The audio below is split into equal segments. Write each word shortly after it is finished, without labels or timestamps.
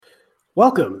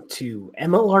Welcome to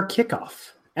MLR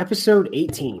Kickoff, episode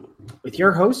 18, with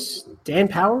your hosts, Dan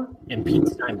Power and Pete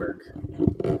Steinberg.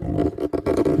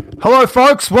 Hello,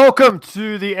 folks. Welcome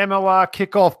to the MLR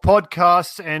Kickoff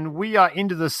podcast, and we are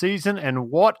into the season, and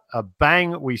what a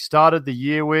bang we started the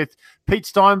year with. Pete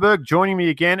Steinberg joining me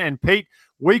again, and Pete,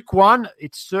 week one,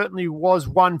 it certainly was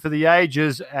one for the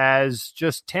ages as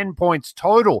just 10 points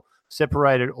total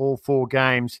separated all four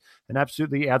games. An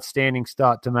absolutely outstanding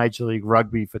start to Major League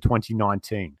Rugby for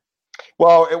 2019.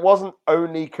 Well, it wasn't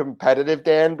only competitive,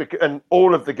 Dan, and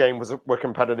all of the games were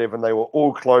competitive and they were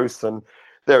all close. And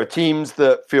there are teams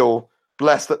that feel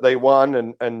blessed that they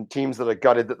won and teams that are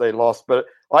gutted that they lost. But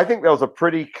I think there was a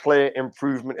pretty clear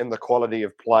improvement in the quality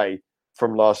of play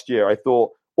from last year. I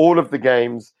thought all of the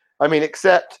games,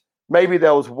 except maybe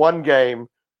there was one game,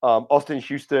 Austin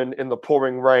Houston in the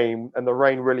pouring rain, and the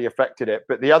rain really affected it.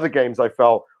 But the other games I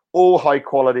felt all high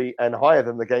quality and higher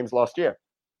than the games last year.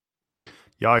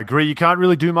 Yeah, I agree. You can't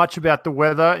really do much about the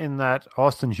weather in that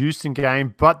Austin-Houston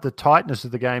game, but the tightness of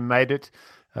the game made it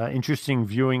interesting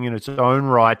viewing in its own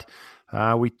right.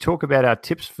 We talk about our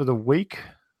tips for the week.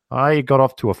 I got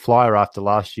off to a flyer after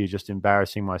last year, just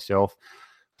embarrassing myself.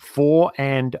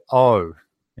 4-0,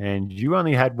 and you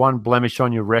only had one blemish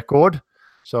on your record.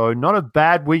 So not a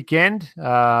bad weekend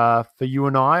for you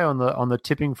and I on the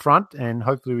tipping front, and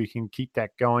hopefully we can keep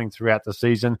that going throughout the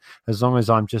season as long as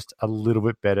I'm just a little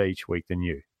bit better each week than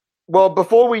you. Well,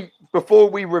 before we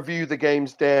review the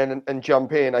games, Dan, and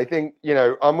jump in, I think,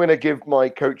 I'm going to give my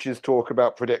coach's talk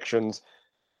about predictions.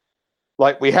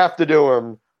 Like, we have to do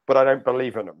them, but I don't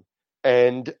believe in them.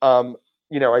 And,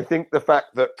 I think the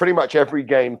fact that pretty much every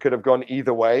game could have gone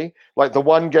either way. Like, the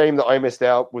one game that I missed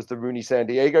out was the Rooney-San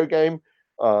Diego game.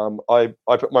 I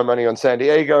put my money on San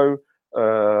Diego.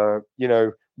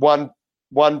 One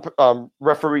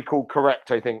referee call correct.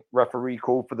 I think referee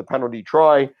call for the penalty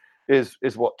try is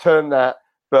what turned that.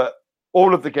 But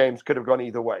all of the games could have gone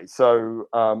either way. So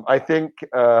I think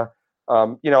I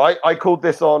called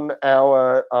this on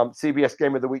our CBS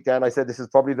Game of the Week, Dan. I said this is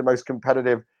probably the most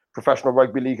competitive professional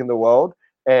rugby league in the world.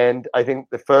 And I think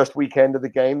the first weekend of the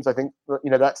games, I think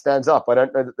that stands up. I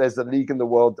don't know that there's a league in the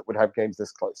world that would have games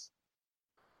this close.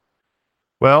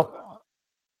 Well,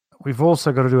 we've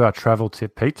also got to do our travel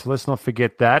tip, Pete. So let's not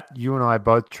forget that. You and I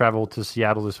both traveled to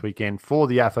Seattle this weekend for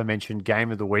the aforementioned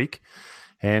Game of the Week.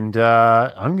 And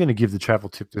I'm going to give the travel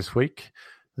tip this week.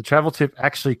 The travel tip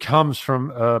actually comes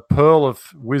from a pearl of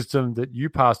wisdom that you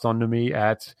passed on to me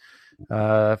at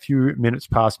a few minutes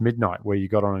past midnight, where you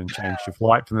got on and changed your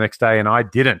flight for the next day, and I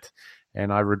didn't.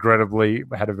 And I regrettably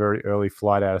had a very early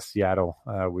flight out of Seattle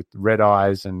with red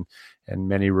eyes and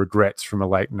many regrets from a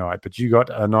late night. But you got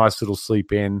a nice little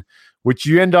sleep in, which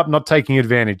you end up not taking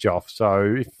advantage of.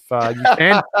 So if you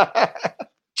can,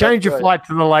 change your flight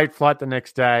to the late flight the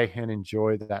next day and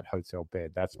enjoy that hotel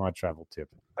bed. That's my travel tip.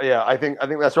 Yeah, I think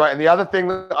that's right. And the other thing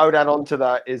that I would add on to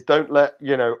that is don't let,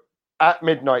 at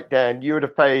midnight, Dan, you would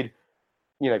have paid,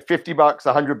 $50,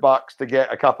 $100 to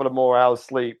get a couple of more hours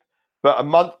sleep. But a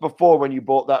month before, when you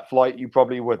bought that flight, you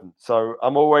probably wouldn't. So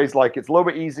I'm always like, it's a little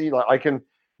bit easy. Like I can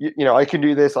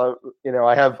do this. I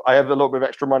have a little bit of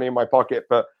extra money in my pocket,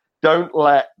 but don't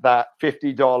let that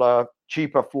 $50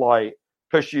 cheaper flight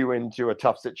push you into a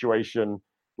tough situation,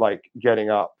 like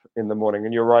getting up in the morning.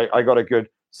 And you're right. I got a good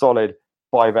solid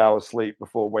 5 hours sleep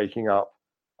before waking up.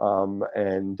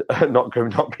 And not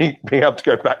being able to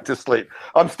go back to sleep.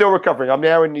 I'm still recovering. I'm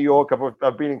now in New York.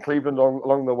 I've been in Cleveland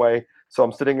along the way, so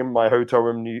I'm sitting in my hotel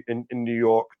room in New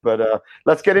York. But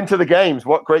let's get into the games.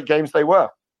 What great games they were!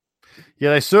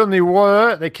 Yeah, they certainly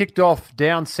were. They kicked off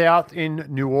down south in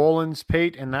New Orleans,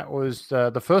 Pete, and that was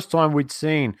the first time we'd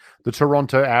seen the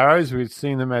Toronto Arrows. We'd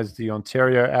seen them as the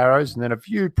Ontario Arrows, and then a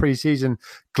few preseason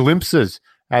glimpses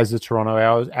as the Toronto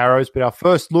Arrows. But our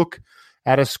first look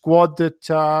at a squad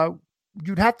that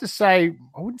you'd have to say,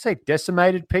 I wouldn't say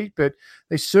decimated, Pete, but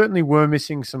they certainly were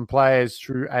missing some players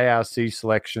through ARC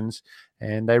selections,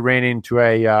 and they ran into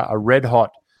a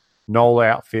red-hot Noel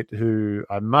outfit who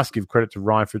I must give credit to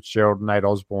Ryan Fitzgerald and Nate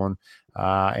Osborne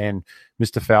and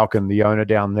Mr. Falcon, the owner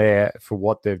down there, for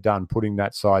what they've done, putting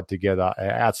that side together.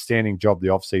 Outstanding job the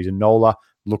offseason. Nola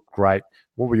looked great.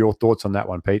 What were your thoughts on that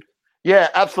one, Pete? Yeah,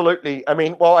 absolutely.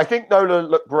 I think Nola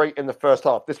looked great in the first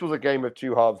half. This was a game of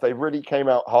two halves. They really came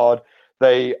out hard.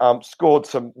 They scored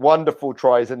some wonderful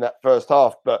tries in that first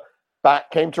half, but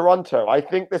back came Toronto. I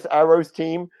think this Arrows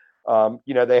team,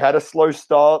 they had a slow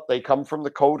start. They come from the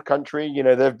cold country.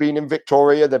 They've been in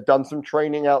Victoria. They've done some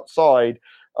training outside,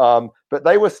 but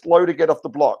they were slow to get off the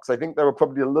blocks. I think they were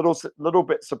probably a little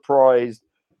bit surprised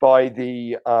by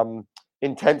the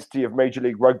intensity of Major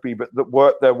League Rugby, but that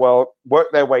worked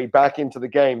their way back into the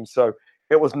game. So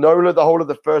it was NOLA the whole of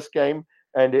the first game,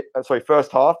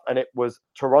 first half, and it was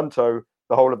Toronto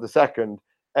the whole of the second,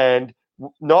 and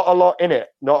not a lot in it.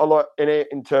 Not a lot in it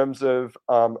in terms of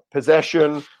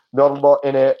possession. Not a lot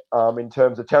in it in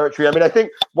terms of territory. I mean, I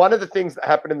think one of the things that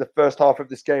happened in the first half of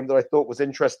this game that I thought was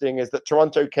interesting is that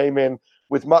Toronto came in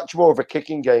with much more of a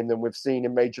kicking game than we've seen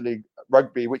in Major League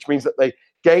Rugby, which means that they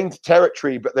gained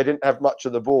territory, but they didn't have much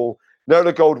of the ball.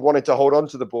 Nola Gold wanted to hold on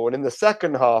to the ball. And in the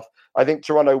second half, I think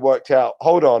Toronto worked out,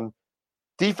 hold on,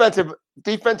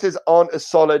 defenses aren't as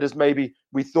solid as maybe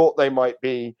we thought they might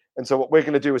be. And so what we're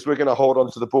going to do is we're going to hold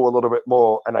on to the ball a little bit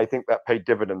more. And I think that paid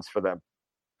dividends for them.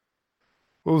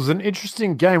 Well, it was an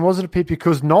interesting game, wasn't it, Pete?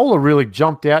 Because NOLA really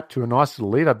jumped out to a nice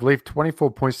little lead. I believe 24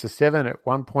 points to 7 at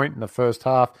one point in the first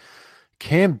half.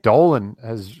 Cam Dolan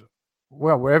has,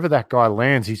 well, wherever that guy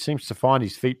lands, he seems to find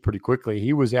his feet pretty quickly.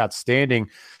 He was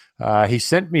outstanding. He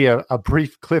sent me a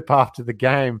brief clip after the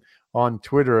game on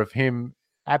Twitter of him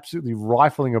absolutely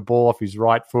rifling a ball off his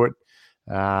right foot,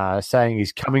 saying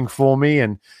he's coming for me.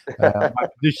 And my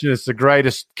position as the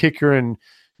greatest kicker in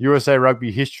USA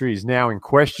Rugby history is now in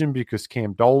question because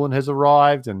Cam Dolan has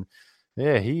arrived. And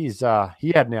yeah, he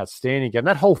had an outstanding game.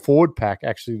 That whole forward pack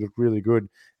actually looked really good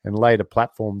and laid a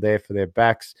platform there for their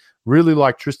backs. Really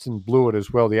like Tristan Blewett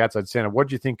as well, the outside centre. What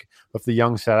do you think of the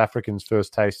young South African's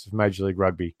first taste of Major League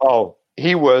Rugby? Oh,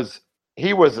 he was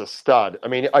a stud. I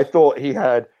mean, I thought he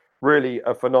had really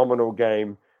a phenomenal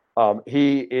game.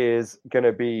 He is going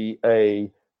to be a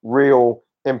real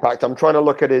impact. I'm trying to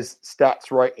look at his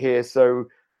stats right here. So,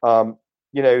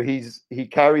 he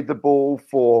carried the ball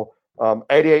for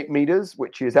 88 meters,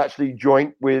 which is actually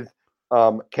joint with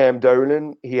Cam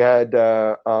Dolan. He had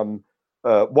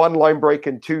one line break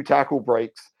and 2 tackle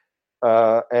breaks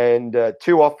and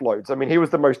 2 offloads. I mean, he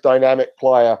was the most dynamic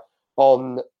player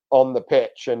on the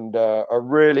pitch and a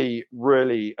really,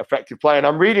 really effective player. And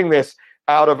I'm reading this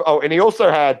out of, and he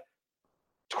also had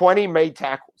 20 made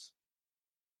tackles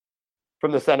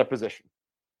from the center position.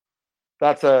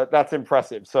 That's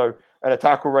impressive. So, and a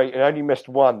tackle rate, and only missed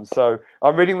 1. So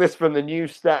I'm reading this from the new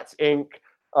Stats Inc.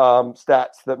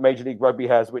 Stats that Major League Rugby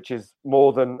has, which is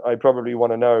more than I probably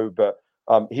want to know. But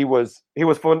he was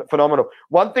phenomenal.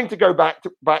 One thing to go back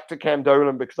to Cam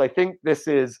Dolan, because I think this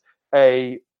is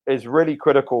really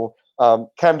critical.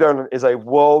 Cam Dolan is a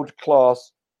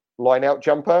world-class line-out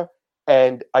jumper,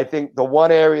 and I think the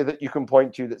one area that you can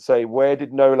point to that say, where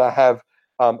did NOLA have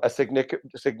a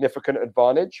significant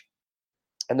advantage?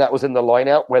 And that was in the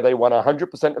line-out, where they won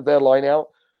 100% of their line-out,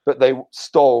 but they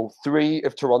stole 3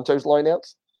 of Toronto's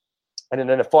line-outs. And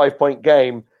in a 5-point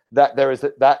game, that there is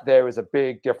a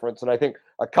big difference. And I think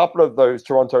a couple of those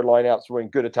Toronto line-outs were in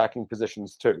good attacking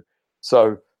positions too.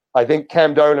 So I think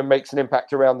Cam Dolan makes an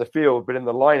impact around the field, but in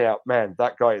the line-out, man,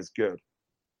 that guy is good.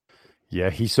 Yeah,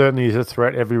 he certainly is a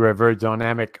threat everywhere. Very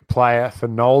dynamic player for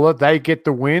NOLA. They get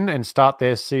the win and start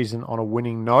their season on a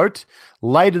winning note.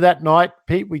 Later that night,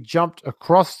 Pete, we jumped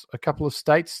across a couple of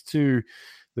states to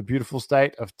the beautiful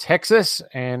state of Texas,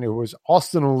 and it was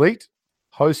Austin Elite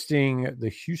hosting the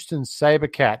Houston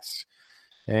SaberCats.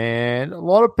 And a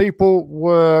lot of people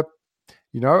were,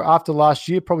 after last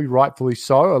year, probably rightfully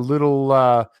so, a little,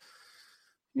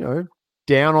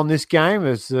 down on this game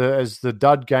as the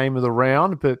dud game of the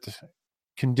round. But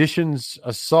conditions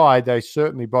aside, they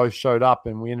certainly both showed up,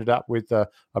 and we ended up with a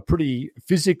pretty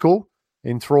physical,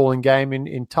 enthralling game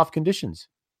in tough conditions.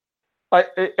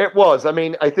 It was. I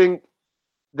mean, I think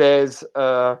there's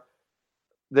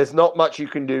not much you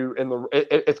can do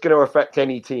it's going to affect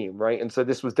any team, right? And so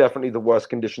this was definitely the worst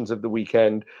conditions of the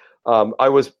weekend. I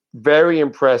was very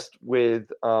impressed with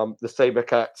the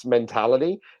SaberCats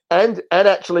mentality and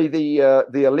actually the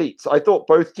elites. I thought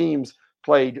both teams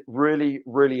played really,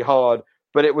 really hard,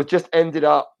 but it was just ended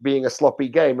up being a sloppy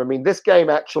game. I mean, this game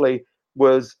actually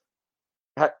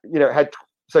had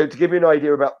so to give you an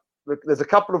idea about, there's a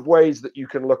couple of ways that you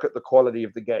can look at the quality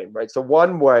of the game, right? So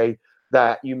one way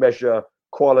that you measure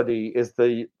quality is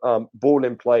the ball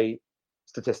in play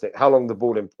statistic, how long the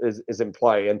ball is in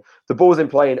play. And the ball's in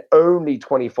play in only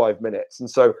 25 minutes. And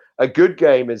so a good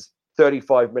game is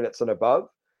 35 minutes and above.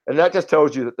 And that just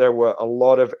tells you that there were a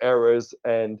lot of errors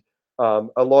and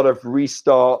a lot of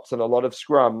restarts and a lot of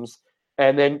scrums.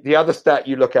 And then the other stat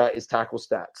you look at is tackle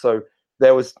stats. So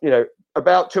there was,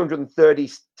 about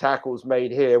 230 tackles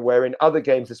made here, where in other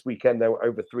games this weekend, there were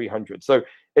over 300. So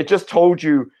it just told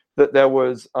you that there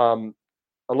was a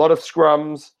lot of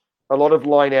scrums, a lot of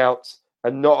lineouts,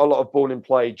 and not a lot of ball in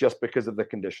play just because of the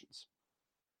conditions.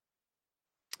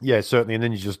 Yeah, certainly. And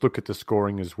then you just look at the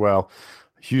scoring as well.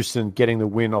 Houston getting the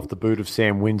win off the boot of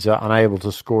Sam Windsor, unable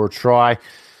to score a try.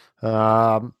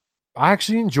 I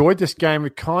actually enjoyed this game.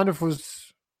 It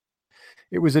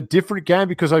was a different game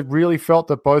because I really felt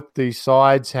that both these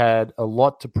sides had a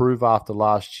lot to prove after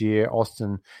last year.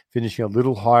 Austin finishing a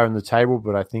little higher in the table,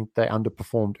 but I think they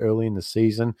underperformed early in the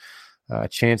season. A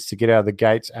chance to get out of the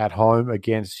gates at home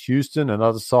against Houston,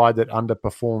 another side that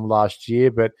underperformed last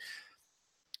year. But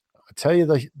I tell you,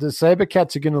 the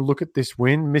Sabercats are going to look at this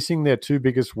win, missing their two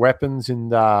biggest weapons in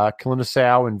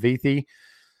Kalinisau and Vithi.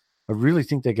 I really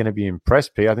think they're going to be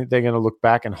impressed, Pete. I think they're going to look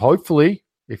back and hopefully,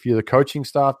 if you're the coaching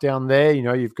staff down there,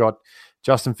 you've got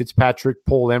Justin Fitzpatrick,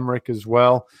 Paul Emmerich as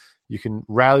well. You can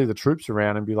rally the troops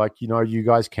around and be like, you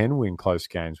guys can win close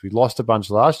games. We lost a bunch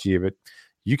last year, but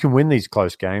you can win these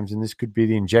close games, and this could be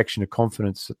the injection of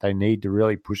confidence that they need to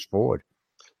really push forward.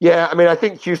 Yeah, I mean, I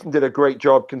think Houston did a great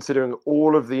job considering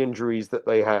all of the injuries that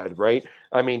they had, right?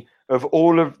 I mean, of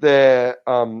all of their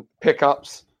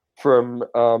pickups from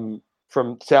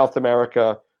South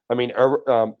America, I mean,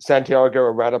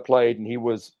 Santiago Arata played, and he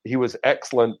was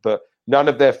excellent, but none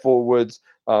of their forwards,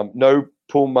 no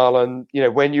Paul Mullen.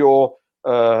 When your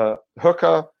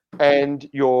hooker and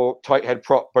your tight head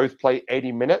prop both play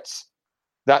 80 minutes,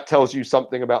 that tells you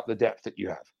something about the depth that you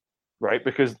have, right?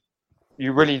 Because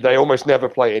they almost never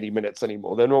play 80 minutes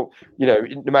anymore. They're not,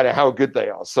 no matter how good they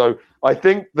are. So I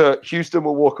think that Houston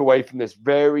will walk away from this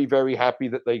very, very happy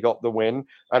that they got the win.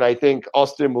 And I think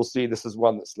Austin will see this as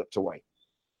one that slipped away.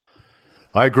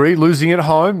 I agree. Losing at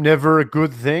home, never a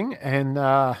good thing. And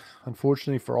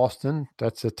unfortunately for Austin,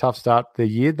 that's a tough start to the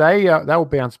year. They will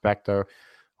bounce back, though,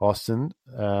 Austin.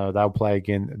 They'll play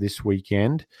again this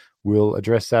weekend. We'll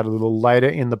address that a little later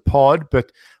in the pod.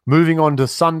 But moving on to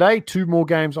Sunday, two more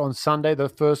games on Sunday. The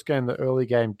first game, the early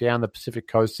game down the Pacific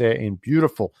Coast there in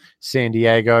beautiful San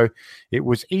Diego. It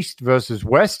was East versus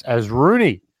West as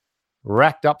Rooney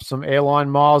racked up some airline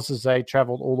miles as they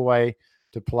traveled all the way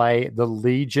to play the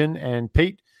Legion. And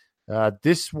Pete,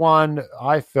 this one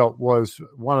I felt was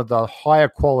one of the higher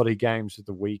quality games of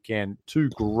the weekend. Two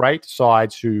great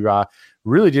sides who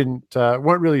really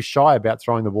weren't really shy about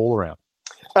throwing the ball around.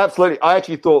 Absolutely. I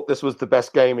actually thought this was the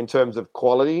best game in terms of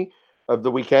quality of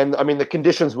the weekend. I mean, the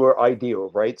conditions were ideal,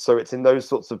 right? So it's in those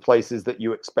sorts of places that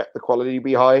you expect the quality to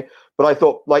be high. But I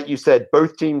thought, like you said,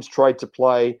 both teams tried to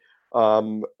play.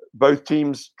 Both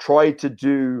teams tried to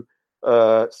do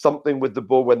something with the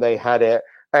ball when they had it.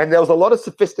 And there was a lot of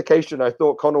sophistication. I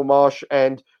thought Connell Marsh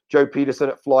and Joe Peterson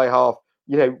at fly half,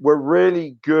 were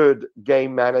really good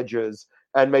game managers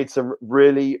and made some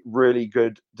really, really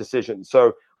good decisions.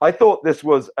 So I thought this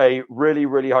was a really,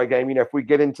 really high game. If we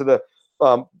get into the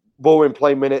ball in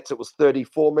play minutes, it was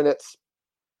 34 minutes,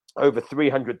 over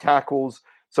 300 tackles.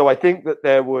 So I think that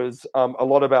there was a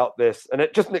lot about this. And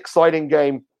it's just an exciting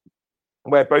game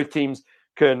where both teams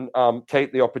can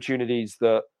take the opportunities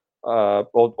that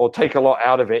or take a lot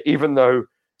out of it. Even though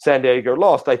San Diego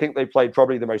lost, I think they played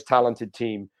probably the most talented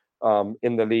team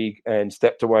in the league and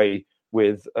stepped away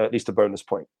with at least a bonus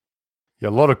point. Yeah,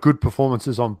 a lot of good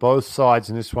performances on both sides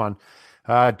in this one.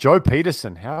 Joe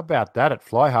Peterson, how about that at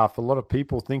fly half? A lot of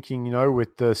people thinking,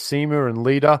 with the Seamer and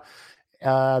Leader,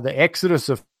 the exodus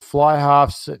of fly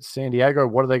halves at San Diego,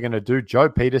 what are they going to do? Joe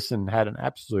Peterson had an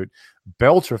absolute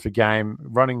belter of a game,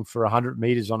 running for 100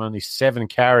 meters on only 7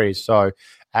 carries. So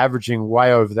averaging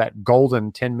way over that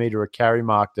golden 10-meter a carry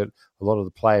mark that a lot of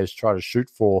the players try to shoot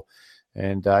for.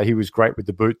 And he was great with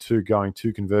the boot too, going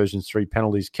 2 conversions, 3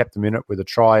 penalties, kept them in it with a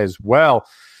try as well.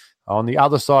 On the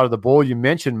other side of the ball, you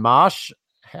mentioned Marsh,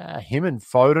 him and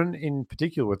Foden in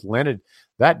particular with Leonard.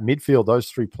 That midfield, those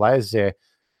 3 players there,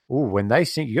 when they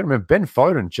sink, you got to remember Ben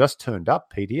Foden just turned up,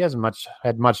 Pete. He hasn't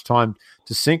had much time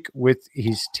to sync with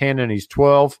his 10 and his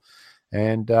 12.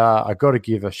 And I got to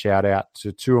give a shout out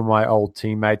to 2 of my old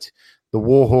teammates, the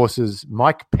Warhorses,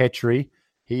 Mike Petrie.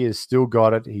 He has still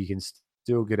got it. He can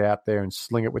still get out there and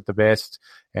sling it with the best.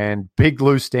 And Big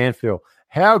Lou Stanfield.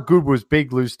 How good was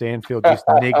Big Lou Stanfield just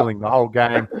niggling the whole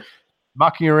game,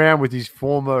 mucking around with his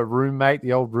former roommate,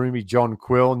 the old roomie John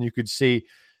Quill, and you could see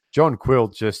John Quill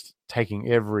just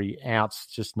taking every ounce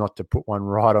just not to put one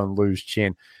right on Lou's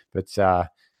chin. But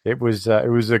it was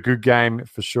a good game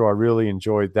for sure. I really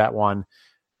enjoyed that one.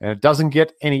 And it doesn't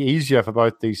get any easier for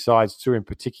both these sides too, in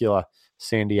particular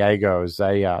San Diego, as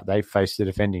they face the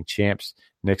defending champs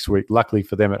next week. Luckily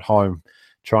for them at home,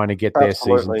 trying to get their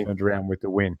season turned around with the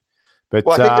win. But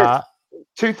I think there's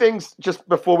 2 things, just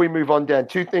before we move on, Dan,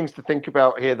 2 things to think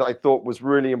about here that I thought was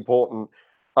really important.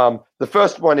 The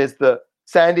first one is that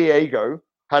San Diego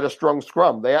had a strong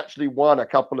scrum. They actually won a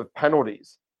couple of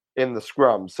penalties in the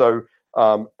scrum. So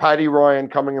Paddy Ryan,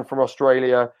 coming in from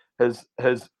Australia, has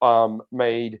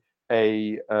made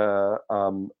a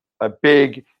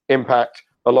big impact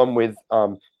along with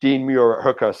Dean Muir at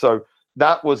hooker. So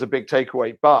that was a big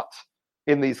takeaway. But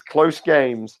in these close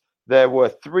games, there were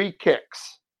 3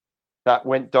 kicks that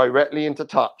went directly into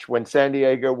touch when San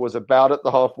Diego was about at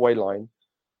the halfway line.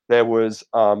 There was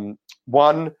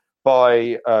one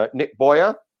by Nick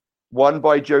Boyer, one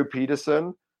by Joe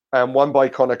Peterson, and one by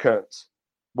Connor Kearns,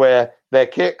 where their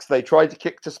kicks, they tried to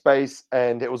kick to space,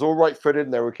 and it was all right-footed,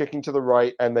 and they were kicking to the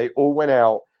right, and they all went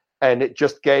out, and it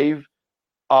just gave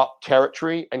up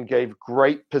territory and gave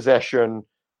great possession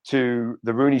to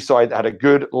the Rooney side that had a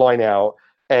good line out.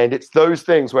 And it's those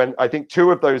things when I think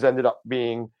 2 of those ended up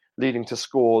leading to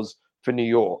scores for New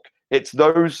York. It's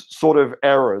those sort of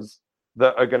errors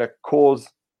that are going to cause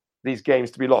these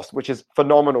games to be lost, which is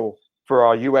phenomenal for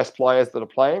our US players that are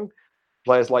playing,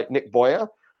 players like Nick Boyer,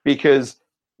 because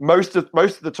most of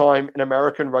the time in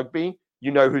American rugby,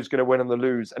 you know who's going to win and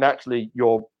lose, and actually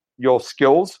your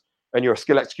skills and your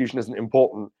skill execution isn't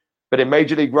important. But in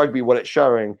Major League Rugby, what it's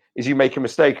showing is you make a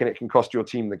mistake and it can cost your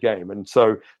team the game. And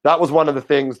so that was one of the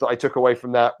things that I took away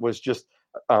from that, was just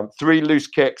 3 loose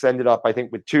kicks ended up, I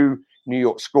think, with 2 New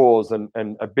York scores and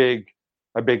a big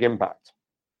impact.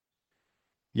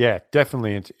 Yeah,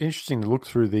 definitely. It's interesting to look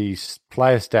through these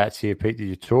player stats here, Pete, that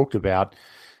you talked about.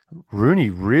 Rooney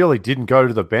really didn't go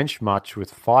to the bench much,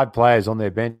 with 5 players on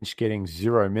their bench getting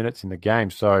 0 minutes in the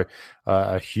game. So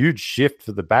a huge shift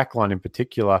for the backline in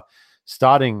particular,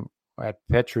 starting at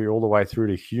Petrie all the way through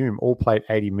to Hume, all played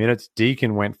 80 minutes.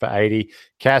 Deacon went for 80.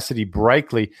 Cassidy,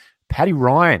 Breakley, Paddy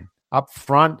Ryan up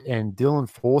front, and Dylan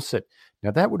Fawcett.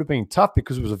 Now, that would have been tough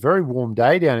because it was a very warm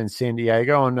day down in San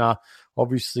Diego, and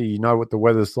obviously you know what the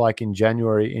weather's like in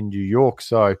January in New York.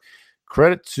 So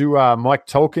credit to Mike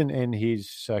Tolkien and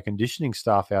his conditioning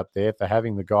staff out there for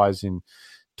having the guys in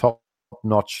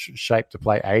top-notch shape to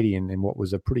play 80 in what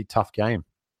was a pretty tough game.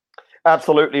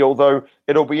 Absolutely, although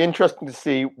it'll be interesting to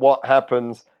see what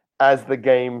happens as the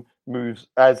game moves,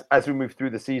 as we move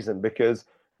through the season, because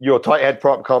your tight head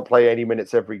prop can't play 80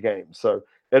 minutes every game. So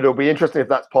it'll be interesting if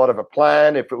that's part of a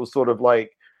plan, if it was sort of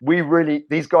like,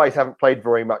 these guys haven't played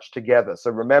very much together.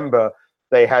 So remember,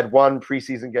 they had one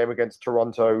preseason game against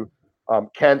Toronto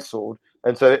cancelled.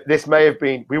 And so this may have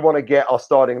been, we want to get our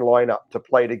starting lineup to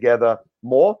play together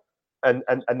more. And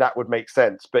that would make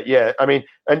sense. But yeah, I mean,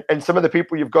 and some of the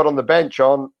people you've got on the bench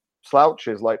aren't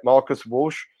slouches, like Marcus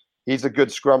Walsh. He's a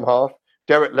good scrum half.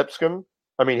 Derek Lipscomb,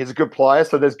 I mean, he's a good player.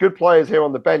 So there's good players here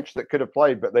on the bench that could have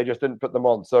played, but they just didn't put them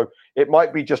on. So it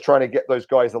might be just trying to get those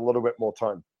guys a little bit more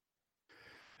time.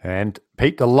 And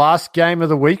Pete, the last game of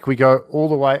the week, we go all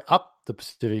the way up the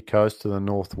Pacific Coast to the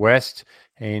Northwest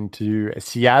and to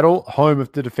Seattle, home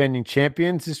of the defending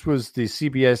champions. This was the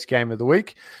CBS game of the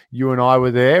week. You and I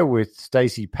were there with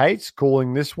Stacey Pates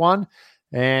calling this one.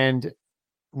 And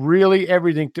really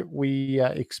everything that we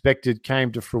expected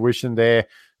came to fruition there.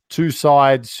 2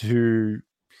 sides who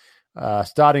are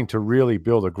starting to really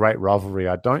build a great rivalry.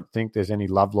 I don't think there's any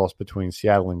love lost between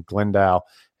Seattle and Glendale.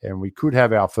 And we could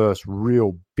have our first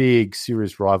real big,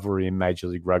 serious rivalry in Major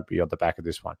League Rugby on the back of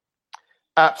this one.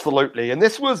 Absolutely. And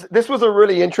this was a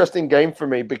really interesting game for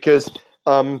me because,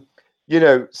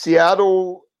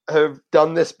 Seattle have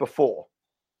done this before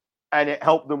and it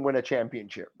helped them win a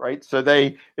championship, right? So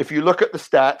if you look at the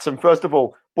stats, and first of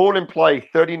all, ball in play,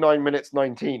 39 minutes,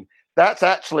 19. That's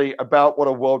actually about what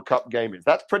a World Cup game is.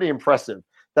 That's pretty impressive.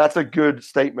 That's a good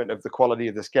statement of the quality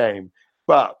of this game.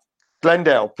 But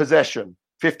Glendale, possession,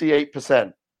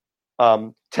 58%.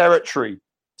 Territory,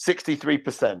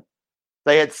 63%.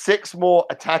 They had 6 more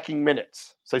attacking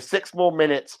minutes. So 6 more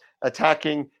minutes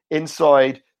attacking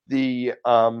inside the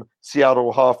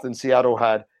Seattle half than Seattle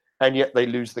had, and yet they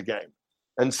lose the game.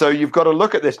 And so you've got to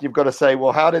look at this and you've got to say,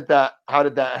 well, how did that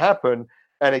happen?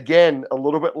 And again, a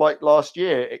little bit like last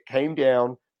year, it came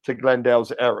down to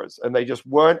Glendale's errors, and they just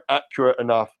weren't accurate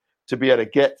enough to be able to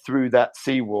get through that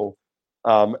seawall.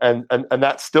 And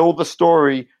that's still the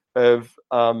story of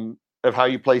how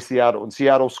you play Seattle. And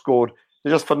Seattle scored.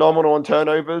 They're just phenomenal on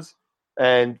turnovers,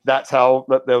 and that's how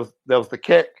there was the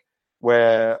kick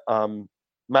where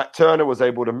Matt Turner was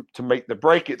able to make the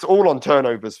break. It's all on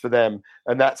turnovers for them,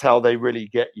 and that's how they really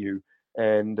get you.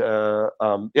 And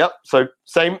so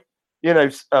same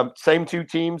 2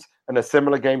 teams and a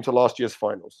similar game to last year's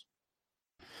finals.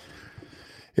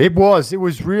 It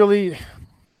was really,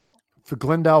 for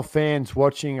Glendale fans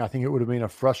watching, I think it would have been a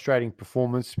frustrating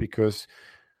performance because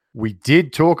we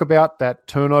did talk about that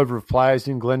turnover of players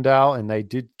in Glendale, and they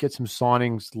did get some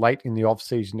signings late in the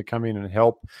offseason to come in and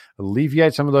help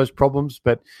alleviate some of those problems,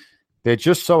 but they're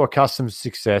just so accustomed to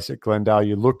success at Glendale.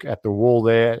 You look at the wall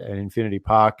there at Infinity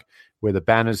Park where the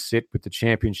banners sit with the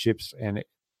championships, and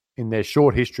in their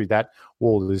short history, that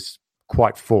wall is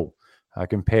quite full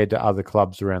compared to other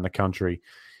clubs around the country.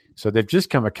 So they've just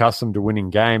come accustomed to winning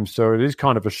games. So it is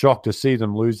kind of a shock to see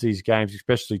them lose these games,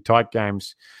 especially tight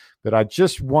games. But I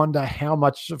just wonder how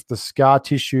much of the scar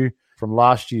tissue from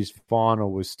last year's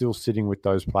final was still sitting with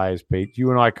those players, Pete. You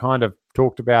and I kind of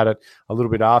talked about it a little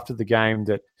bit after the game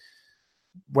that,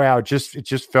 wow, it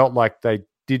just felt like they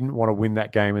didn't want to win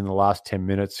that game in the last 10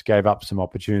 minutes, gave up some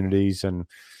opportunities. And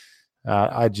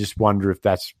I just wonder if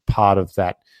that's part of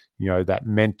that, that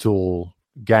mental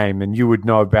game. And you would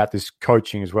know about this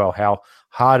coaching as well, how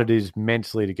hard it is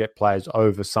mentally to get players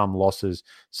over some losses.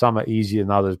 Some are easier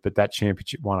than others, but that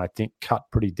championship one, I think, cut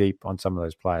pretty deep on some of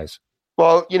those players.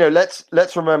 Well,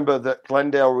 let's remember that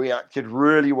Glendale reacted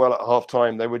really well at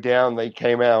halftime. They were down, they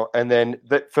came out, and then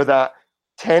for that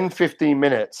 10, 15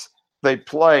 minutes, they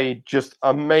played just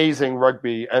amazing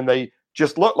rugby, and they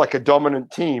just looked like a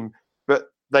dominant team, but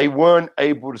they weren't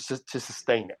able to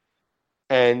sustain it.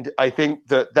 And I think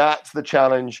that's the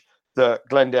challenge that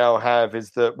Glendale have,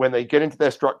 is that when they get into their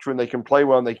structure and they can play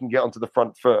well and they can get onto the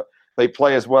front foot, they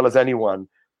play as well as anyone,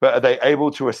 but are they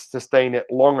able to sustain it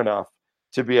long enough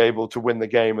to be able to win the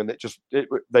game? And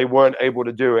they weren't able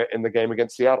to do it in the game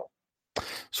against Seattle.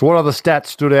 So what other stats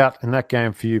stood out in that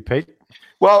game for you, Pete?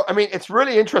 Well, I mean, it's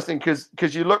really interesting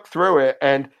because you look through it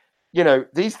and,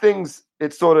 these things,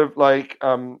 it's sort of like,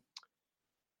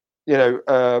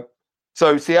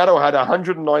 so Seattle had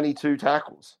 192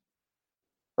 tackles.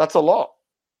 That's a lot.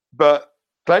 But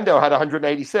Glendale had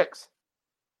 186.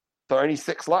 So only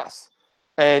 6 less.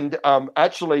 And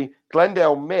actually,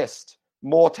 Glendale missed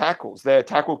more tackles. Their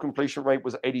tackle completion rate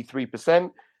was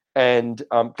 83%. And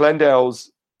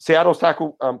Seattle's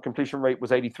tackle completion rate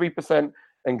was 83%.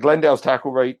 And Glendale's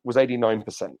tackle rate was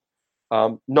 89%.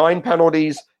 9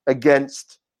 penalties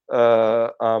against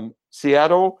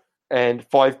Seattle and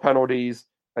 5 penalties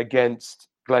against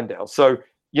Glendale. So,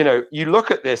 you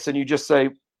look at this and you just say,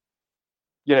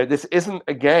 this isn't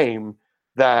a game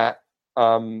that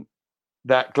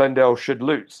that Glendale should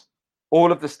lose.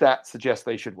 All of the stats suggest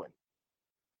they should win.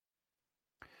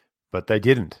 But they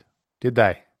didn't, did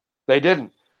they? They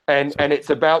didn't. And it's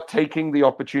about taking the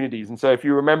opportunities. And so if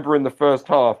you remember in the first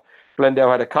half,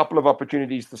 Glendale had a couple of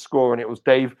opportunities to score, and it was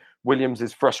Dave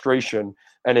Williams' frustration.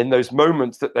 And in those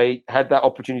moments that they had that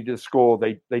opportunity to score,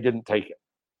 they didn't take it.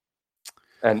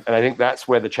 And I think that's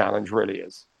where the challenge really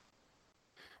is.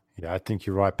 Yeah, I think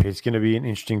you're right, Pete. It's going to be an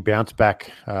interesting bounce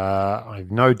back. I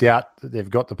have no doubt that they've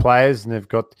got the players and they've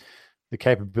got the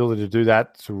capability to do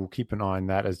that. So we'll keep an eye on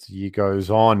that as the year goes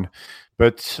on.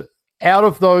 But out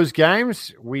of those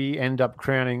games, we end up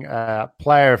crowning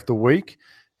Player of the Week.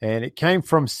 And it came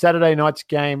from Saturday night's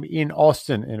game in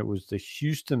Austin. And it was the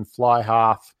Houston fly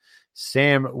half,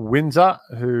 Sam Windsor,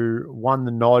 who won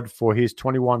the nod for his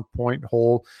 21-point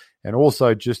haul. And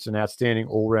also just an outstanding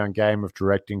all-round game of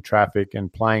directing traffic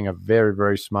and playing a very,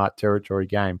 very smart territory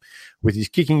game with his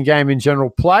kicking game in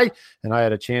general play. And I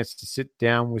had a chance to sit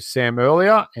down with Sam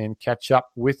earlier and catch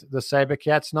up with the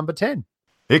Sabercats number 10.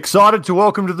 Excited to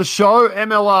welcome to the show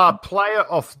MLR Player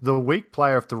of the Week,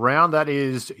 Player of the Round. That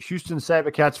is Houston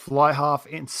Sabercats fly half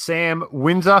and Sam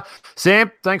Windsor.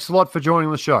 Sam, thanks a lot for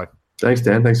joining the show. Thanks,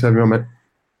 Dan. Thanks for having me on, mate.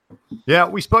 Yeah,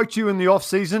 we spoke to you in the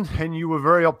off-season, and you were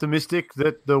very optimistic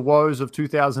that the woes of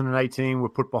 2018 were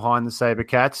put behind the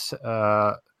Sabercats.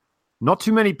 Not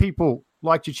too many people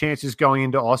liked your chances going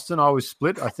into Austin. I was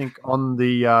split. I think on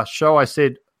the show I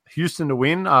said Houston to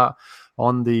win.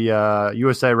 On the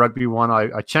USA Rugby one,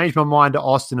 I changed my mind to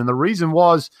Austin, and the reason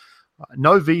was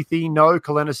no Vithi, no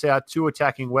Kalenisau, 2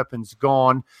 attacking weapons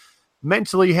gone.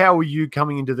 Mentally, how were you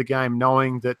coming into the game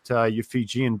knowing that your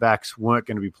Fijian backs weren't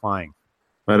going to be playing?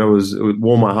 Mate, it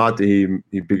warmed my heart to hear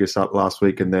you big us up last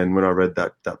week, and then when I read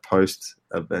that post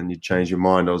and you changed your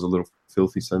mind, I was a little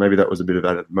filthy. So maybe that was a bit of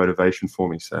added motivation for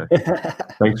me. So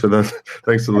thanks for the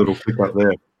little pick up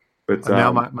there. But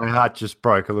now my heart just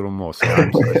broke a little more. So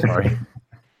I'm so sorry.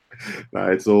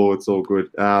 No, it's all good.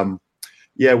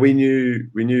 Yeah, we knew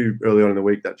early on in the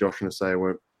week that Josh and Asaya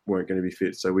weren't going to be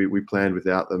fit, so we planned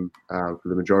without them for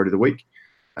the majority of the week.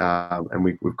 And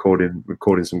we've called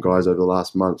in some guys over the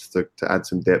last month to add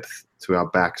some depth to our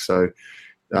back. So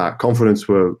confidence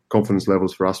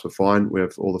levels for us were fine. We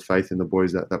have all the faith in the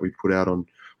boys that we put out on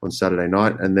Saturday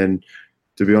night. And then,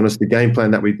 to be honest, the game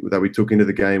plan that we took into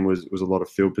the game was a lot of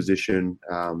field position,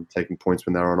 taking points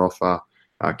when they were on offer,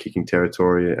 kicking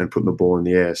territory, and putting the ball in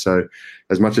the air. So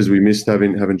as much as we missed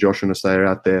having Josh and Asaya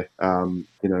out there,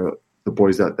 the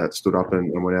boys that stood up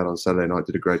and went out on Saturday night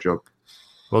did a great job.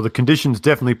 Well, the conditions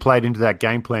definitely played into that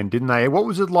game plan, didn't they? What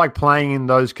was it like playing in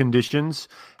those conditions?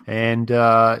 And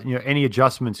any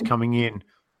adjustments coming in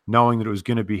knowing that it was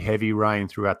going to be heavy rain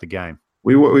throughout the game?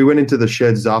 We went into the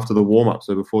sheds after the warm up,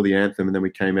 so before the anthem, and then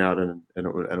we came out and it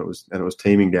was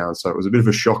teeming down. So it was a bit of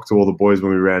a shock to all the boys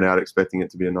when we ran out, expecting it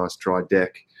to be a nice dry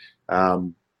deck.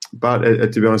 But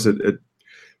to be honest,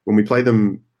 when we played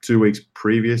them 2 weeks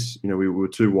previous, we were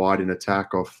too wide in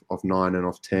attack off 9 and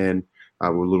off 10. We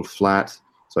were a little flat.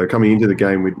 So coming into the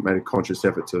game, we made a conscious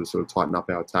effort to sort of tighten up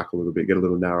our attack a little bit, get a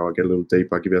little narrower, get a little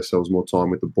deeper, give ourselves more time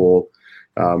with the ball.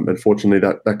 Unfortunately,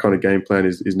 that kind of game plan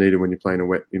is needed when you're playing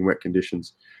in wet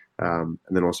conditions. And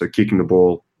then also kicking the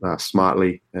ball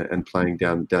smartly and playing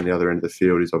down the other end of the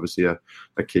field is obviously a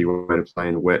key way to play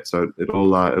in the wet. So it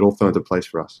all fell into place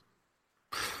for us.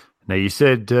 Now, you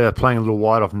said playing a little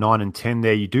wide off 9 and 10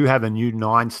 there. You do have a new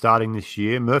 9 starting this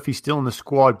year. Murphy's still in the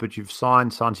squad, but you've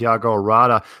signed Santiago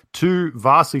Arata, 2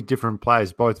 vastly different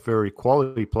players, both very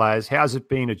quality players. How's it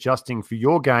been adjusting for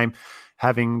your game,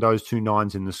 having those 2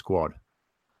 9s in the squad?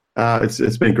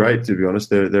 It's been great, to be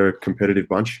honest. They're a competitive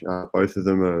bunch. Both of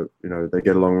them are, they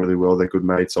get along really well. They're good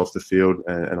mates off the field,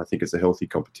 and I think it's a healthy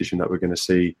competition that we're going to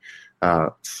see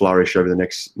flourish over the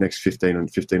next 15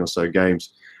 or so games.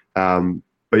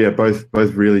 But yeah, both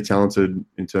really talented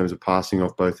in terms of passing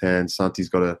off both hands. Santi's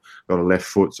got a left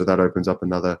foot, so that opens up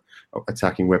another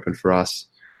attacking weapon for us.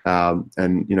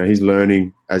 And he's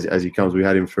learning as he comes. We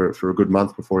had him for a good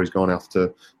month before he's gone off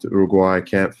to Uruguay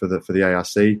camp for the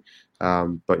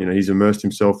ARC. But he's immersed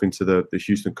himself into the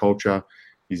Houston culture.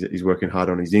 He's working hard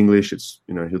on his English. It's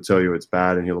he'll tell you it's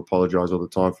bad and he'll apologize all the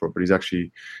time for it. But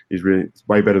he's really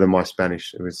way better than my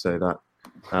Spanish. I would say that.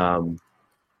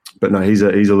 But no, he's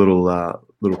a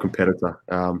little competitor.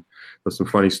 There's some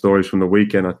funny stories from the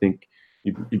weekend. I think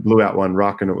he blew out one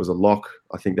ruck and it was a lock.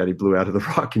 I think that he blew out of the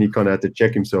ruck and he kind of had to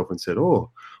check himself and said, "Oh,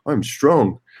 I'm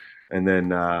strong." And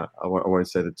then I won't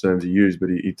say the terms he used, but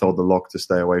he told the lock to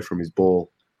stay away from his ball,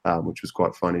 which was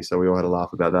quite funny. So we all had a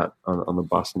laugh about that on the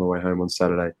bus on the way home on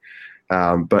Saturday.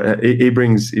 But he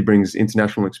brings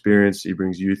international experience. He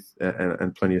brings youth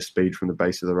and plenty of speed from the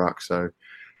base of the ruck. So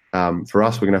for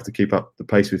us, we're going to have to keep up the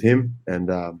pace with him,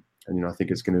 and I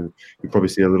think it's going to. You'll probably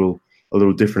see a little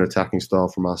different attacking style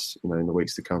from us, in the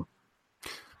weeks to come.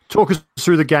 Talk us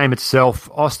through the game itself.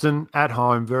 Austin at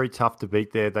home, very tough to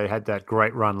beat there. They had that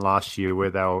great run last year where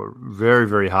they were very,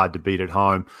 very hard to beat at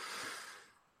home.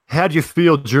 How do you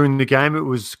feel during the game? It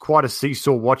was quite a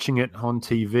seesaw watching it on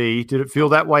TV. Did it feel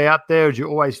that way out there, or did you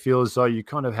always feel as though you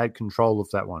kind of had control of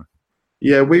that one?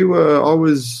 Yeah, I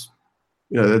was.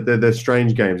 They're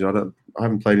strange games. I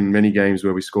haven't played in many games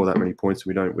where we score that many points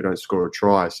and we don't score a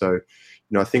try. So,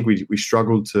 I think we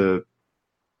struggled to.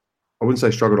 I wouldn't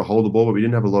say struggle to hold the ball, but we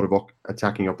didn't have a lot of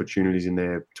attacking opportunities in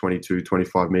their 22,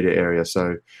 25 meter area.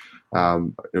 So,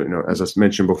 as I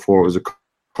mentioned before, it was a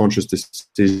conscious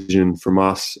decision from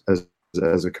us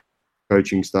as a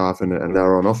coaching staff, and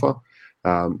they're on offer.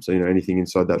 So, anything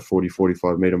inside that 40,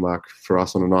 45 meter mark for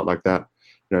us on a night like that,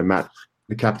 Matt,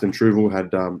 the captain Truval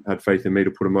had faith in me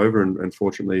to put him over, and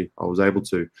fortunately I was able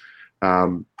to.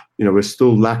 We're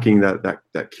still lacking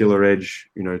that killer edge,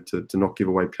 to not give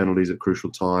away penalties at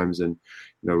crucial times, and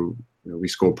we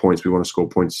score points. We want to score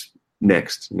points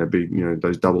next,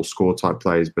 those double score type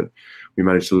plays. But we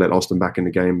managed to let Austin back in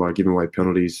the game by giving away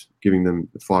penalties, giving them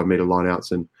 5 meter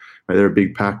lineouts, and they're a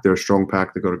big pack. They're a strong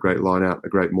pack. They've got a great lineout, a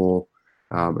great maul,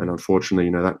 and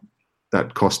unfortunately,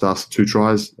 that cost us 2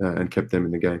 tries and kept them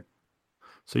in the game.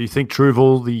 So you think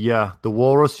Truval, the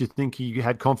walrus, you think he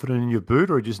had confidence in your boot,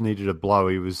 or he just needed a blow?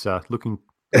 He was looking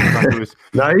like he was.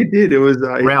 No, he did. It was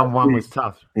round one was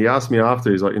tough. He asked me after.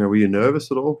 He's like, were you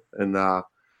nervous at all? And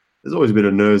there's always a bit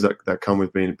of nerves that come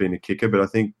with being a kicker. But I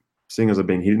think seeing as I've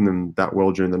been hitting them that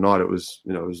well during the night, it was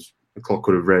the clock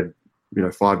could have read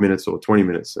 5 minutes or 20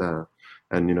 minutes, and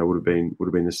would have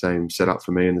been the same setup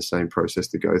for me and the same process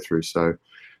to go through. So.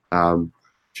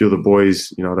 Few of the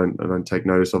boys, I don't take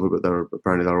notice of it, but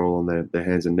apparently they're all on their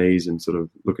hands and knees and sort of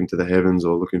looking to the heavens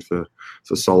or looking for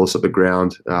solace at the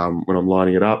ground when I'm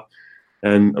lining it up.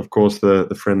 And of course,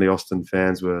 the friendly Austin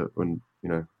fans were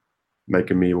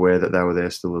making me aware that they were there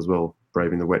still as well,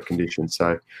 braving the wet conditions.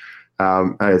 So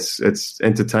it's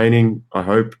entertaining, I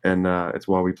hope, and it's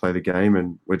why we play the game.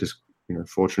 And we're just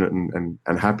fortunate and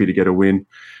happy to get a win.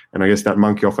 And I guess that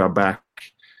monkey off our back.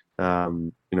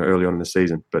 Early on in the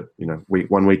season, but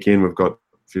 1 week in, we've got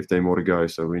 15 more to go,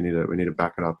 so we need to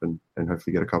back it up and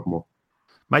hopefully get a couple more.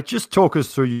 Mate, just talk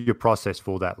us through your process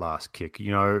for that last kick.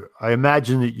 I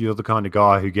imagine that you're the kind of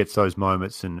guy who gets those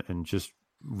moments and just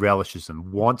relishes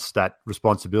them, wants that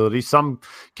responsibility. Some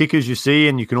kickers you see,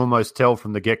 and you can almost tell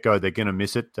from the get-go they're going to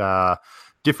miss it.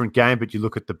 different game, but you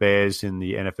look at the Bears in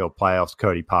the NFL playoffs,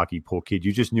 Cody Parkey, poor kid,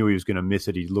 you just knew he was going to miss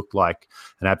it. He looked like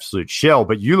an absolute shell,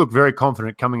 but you look very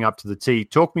confident coming up to the tee.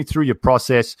 Talk me through your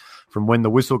process from when the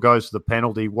whistle goes to the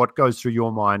penalty. What goes through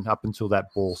your mind up until that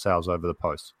ball sails over the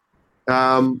post?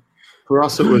 For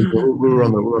us, it was we were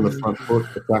on the front foot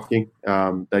attacking.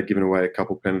 They'd given away a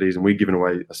couple of penalties, and we'd given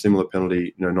away a similar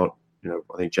penalty.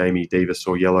 I think Jamie Davis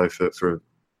saw yellow for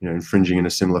infringing in a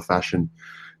similar fashion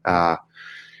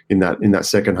in that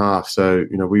second half. So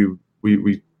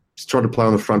we tried to play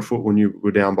on the front foot when you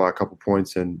were down by a couple of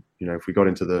points, and if we got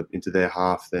into their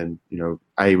half, then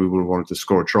we would have wanted to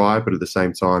score a try, but at the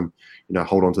same time,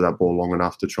 hold on to that ball long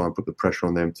enough to try and put the pressure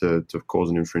on them to cause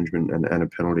an infringement and a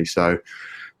penalty. So.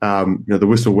 The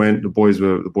whistle went. The boys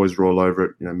were all over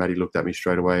it. Matty looked at me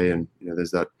straight away, and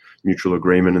there's that mutual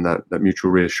agreement and that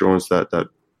mutual reassurance that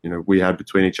we had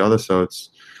between each other. So it's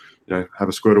have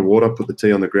a squirt of water, put the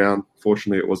tee on the ground.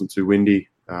 Fortunately, it wasn't too windy,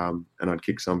 and I'd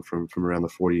kicked some from around the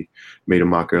 40-meter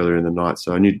mark earlier in the night.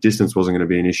 So I knew distance wasn't going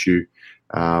to be an issue.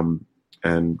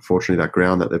 And fortunately, that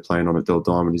ground that they're playing on at Del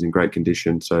Diamond is in great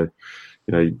condition. So.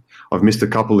 I've missed a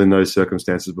couple in those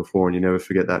circumstances before, and you never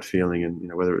forget that feeling.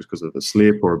 And whether it's because of a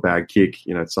slip or a bad kick,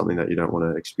 it's something that you don't want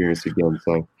to experience again.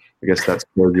 So I guess that's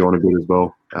spurred you on a bit as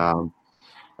well.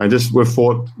 And we've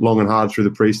fought long and hard through the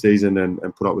preseason and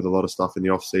put up with a lot of stuff in the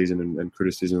off season and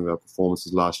criticism of our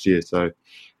performances last year. So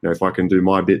if I can do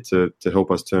my bit to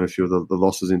help us turn a few of the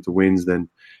losses into wins, then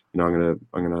I'm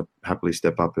gonna happily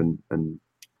step up and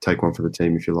take one for the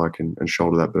team, if you like, and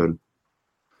shoulder that burden.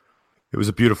 It was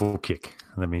a beautiful kick.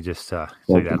 Let me just say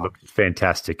that looked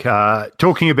fantastic.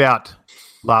 Talking about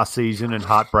last season and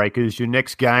heartbreakers, your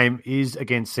next game is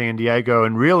against San Diego.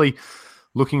 And really,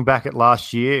 looking back at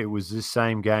last year, it was this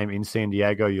same game in San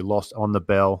Diego. You lost on the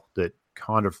bell that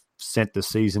kind of sent the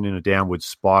season in a downward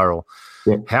spiral.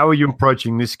 Yeah. How are you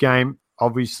approaching this game?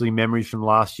 Obviously, memories from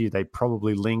last year, they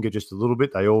probably linger just a little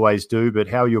bit. They always do. But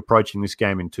how are you approaching this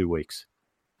game in 2 weeks?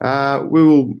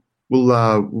 We've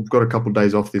got a couple of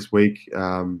days off this week.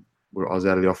 I was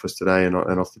out of the office today and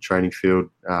off the training field.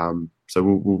 So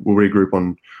we'll regroup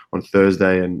on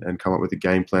Thursday and come up with a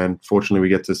game plan. Fortunately, we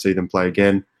get to see them play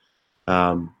again,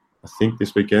 I think,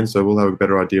 this weekend. So we'll have a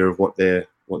better idea of what they're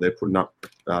putting up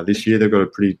this year. They've got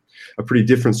a pretty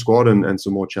different squad and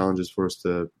some more challenges for us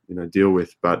to deal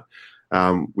with. But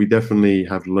we definitely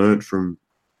have learnt from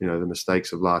the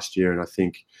mistakes of last year, and I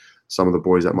think some of the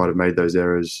boys that might have made those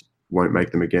errors won't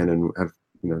make them again, and have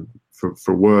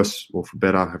for worse or for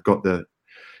better have got the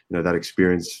that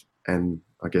experience, and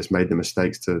I guess made the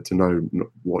mistakes to know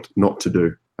what not to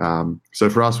do. So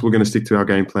for us, we're going to stick to our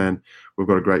game plan. We've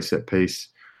got a great set piece,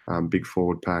 big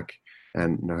forward pack,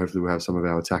 and hopefully we'll have some of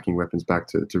our attacking weapons back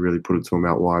to really put it to them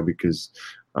out wide, because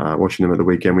watching them at the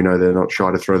weekend, we know they're not shy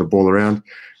to throw the ball around.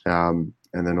 And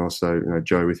then also,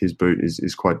 Joe with his boot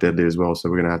is quite deadly as well. So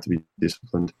we're going to have to be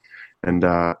disciplined and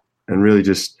really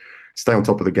just stay on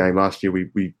top of the game. Last year,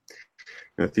 we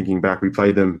thinking back, we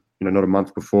played them, not a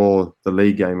month before the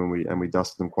league game, and we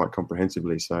dusted them quite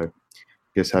comprehensively. So I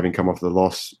guess having come off the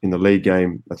loss in the league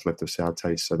game, that's left a sour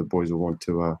taste. So the boys will want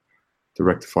to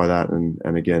rectify that.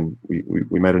 And again,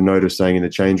 we made a note of saying in the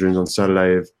change rooms on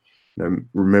Saturday of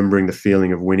remembering the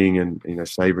feeling of winning and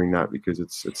savoring that, because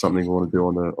it's something we want to do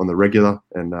on the regular.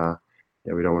 And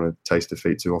we don't want to taste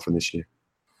defeat too often this year.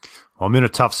 I'm in a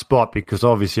tough spot because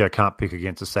obviously I can't pick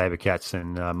against the Sabercats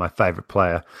and my favourite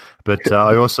player. But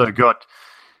I also got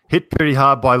hit pretty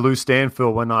hard by Lou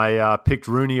Stanfield when I picked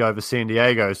Rooney over San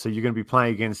Diego. So you're going to be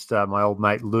playing against my old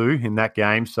mate Lou in that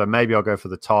game. So maybe I'll go for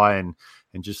the tie and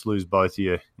just lose both of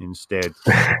you instead.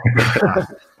 It's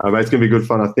going to be good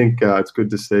fun. I think it's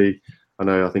good to see.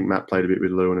 I think Matt played a bit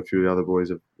with Lou, and a few of the other boys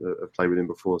have played with him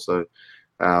before. So,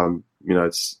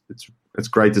 it's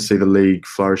great to see the league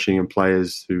flourishing, and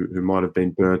players who might have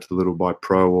been burnt a little by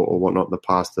pro or whatnot in the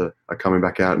past are coming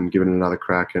back out and giving it another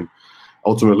crack, and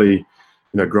ultimately,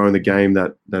 growing the game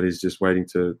that is just waiting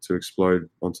to explode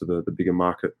onto the bigger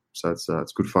market. So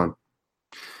it's good fun.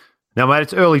 Now, mate,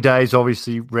 it's early days,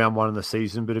 obviously, round one of the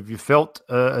season, but have you felt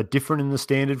a different in the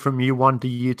standard from year one to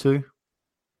year two?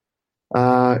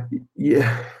 One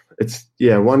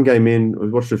game in.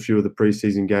 We've watched a few of the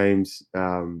preseason games.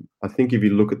 I think if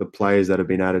you look at the players that have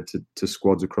been added to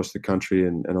squads across the country,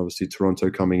 and obviously Toronto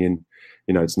coming in,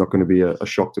 it's not going to be a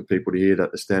shock to people to hear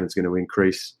that the standard's going to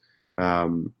increase.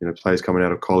 Players coming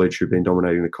out of college who've been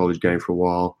dominating the college game for a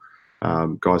while.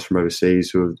 Guys from overseas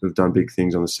who have done big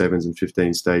things on the 7s and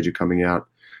 15 stage are coming out.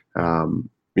 I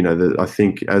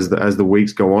think as the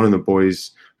weeks go on and the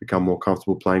boys become more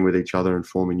comfortable playing with each other and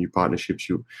forming new partnerships,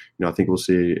 I think we'll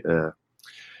see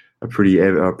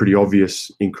pretty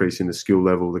obvious increase in the skill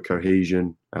level, the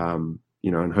cohesion, and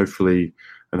hopefully,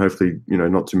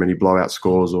 not too many blowout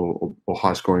scores or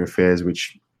high scoring affairs,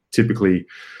 which typically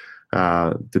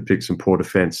depict some poor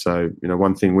defense. So,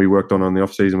 one thing we worked on the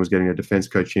off season was getting a defense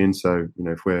coach in. So,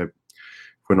 if we're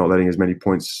not letting as many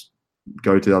points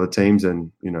go to the other teams,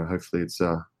 and hopefully it's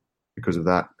because of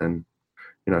that, and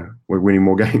we're winning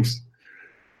more games.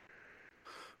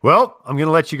 Well, I'm going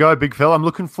to let you go, big fella. I'm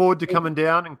looking forward to coming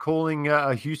down and calling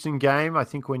a Houston game. I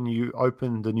think when you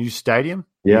open the new stadium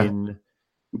in,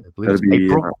 I believe it's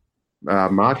April.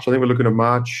 March. I think we're looking at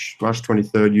March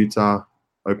 23rd, Utah,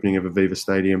 opening of Aviva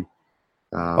Stadium.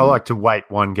 I like to wait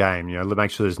one game,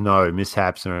 make sure there's no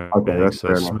mishaps or okay, that's so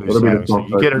fair smooth enough. so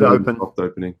you get it open. Soft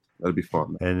opening. That'll be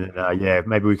fun. And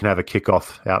maybe we can have a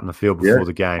kickoff out in the field before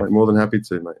the game. More than happy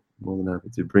to, mate. More than happy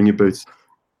to. Bring your boots.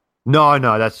 No,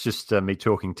 that's just me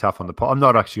talking tough on the pod. I'm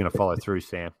not actually going to follow through,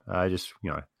 Sam. Just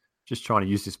trying to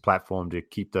use this platform to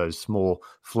keep those small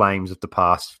flames of the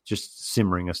past just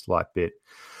simmering a slight bit.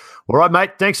 All right,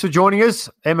 mate. Thanks for joining us.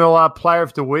 MLR Player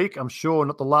of the Week. I'm sure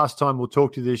not the last time we'll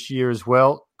talk to you this year as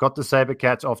well. Got the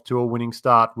Sabercats off to a winning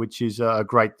start, which is a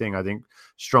great thing. I think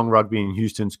strong rugby in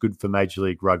Houston's good for Major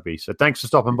League Rugby. So thanks for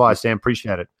stopping by, Sam.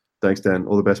 Appreciate it. Thanks, Dan.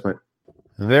 All the best, mate.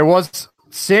 And there was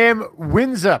Sam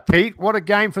Windsor, Pete. What a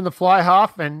game from the fly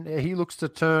half, and he looks to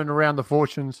turn around the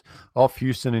fortunes of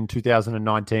Houston in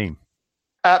 2019.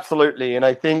 Absolutely, and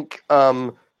I think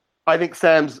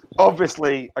Sam's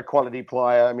obviously a quality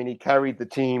player. I mean, he carried the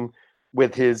team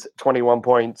with his 21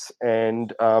 points,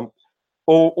 and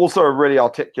also a really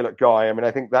articulate guy. I mean,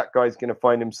 I think that guy's going to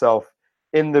find himself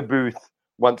in the booth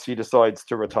once he decides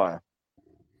to retire.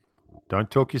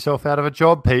 Don't talk yourself out of a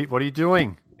job, Pete. What are you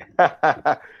doing?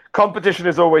 Competition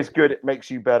is always good. It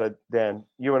makes you better, Dan.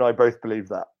 You and I both believe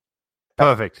that.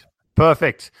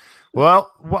 Perfect.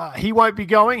 Well, he won't be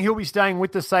going. He'll be staying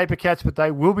with the Sabercats, but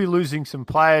they will be losing some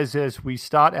players as we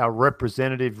start our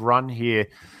representative run here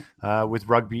with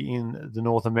rugby in the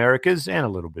North Americas and a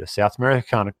little bit of South America.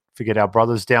 Can't forget our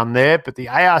brothers down there. But the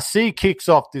ARC kicks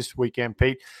off this weekend,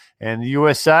 Pete, and the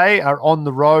USA are on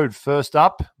the road. First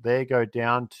up, they go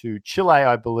down to Chile,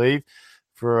 I believe,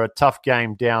 for a tough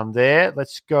game down there.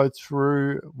 Let's go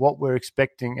through what we're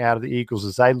expecting out of the Eagles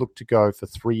as they look to go for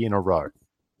 3 in a row.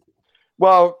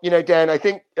 Well, Dan, I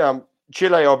think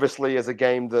Chile obviously is a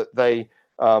game that they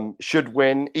should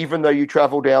win, even though you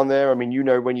travel down there. I mean,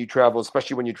 when you travel,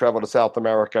 especially when you travel to South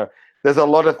America, there's a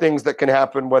lot of things that can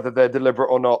happen, whether they're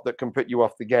deliberate or not, that can put you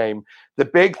off the game. The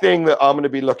big thing that I'm going to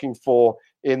be looking for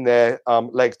in their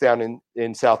legs down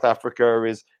in South Africa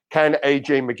is, can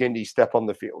AJ McGinty step on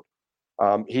the field?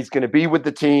 He's going to be with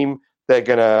the team. They're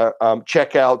going to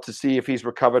check out to see if he's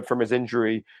recovered from his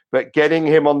injury. But getting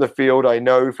him on the field, I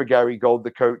know for Gary Gold,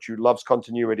 the coach who loves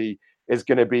continuity, is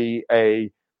going to be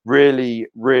a really,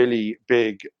 really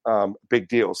big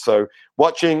deal. So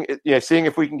watching, seeing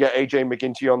if we can get AJ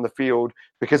McGinty on the field,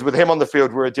 because with him on the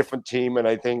field, we're a different team. And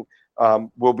I think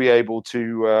we'll be able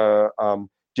to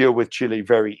deal with Chile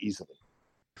very easily.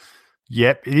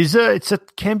 Yep,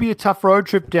 it can be a tough road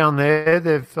trip down there.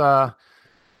 They've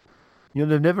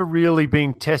never really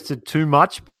been tested too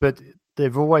much, but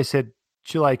they've always said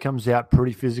Chile comes out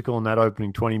pretty physical in that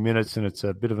opening 20 minutes, and it's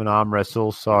a bit of an arm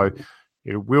wrestle. So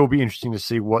it will be interesting to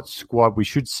see what squad. We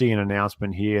should see an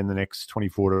announcement here in the next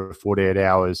 24 to 48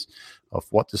 hours of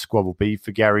what the squad will be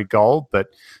for Gary Gold, but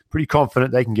pretty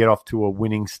confident they can get off to a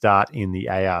winning start in the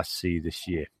ARC this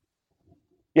year.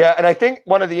 Yeah, and I think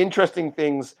one of the interesting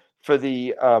things for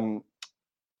the, so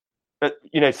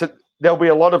there'll be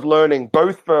a lot of learning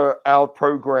both for our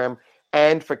program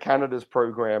and for Canada's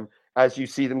program as you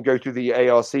see them go through the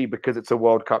ARC, because it's a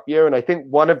World Cup year. And I think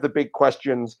one of the big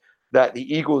questions that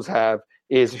the Eagles have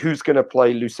is who's going to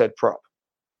play loosehead prop,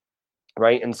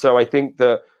 right? And so I think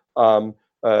that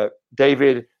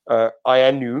David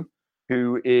Ayanu,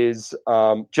 who is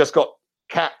just got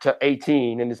capped to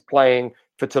 18 and is playing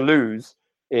for Toulouse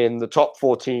in the top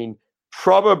 14,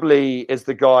 probably is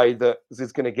the guy that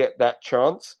is going to get that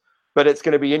chance. But it's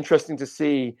going to be interesting to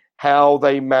see how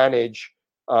they manage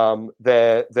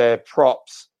their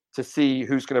props to see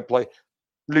who's going to play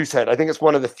loosehead. I think it's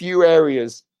one of the few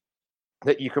areas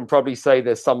that you can probably say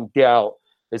there's some doubt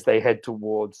as they head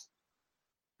towards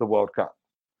the World Cup.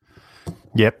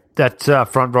 Yep, that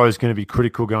front row is going to be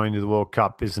critical going to the World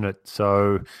Cup, isn't it?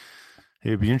 So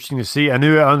it'll be interesting to see. I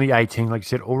knew only 18, like you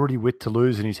said, already with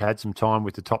Toulouse, and he's had some time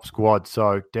with the top squad.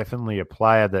 So definitely a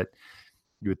player that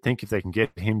you would think if they can get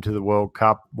him to the World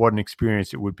Cup, what an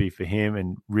experience it would be for him.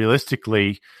 And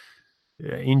realistically,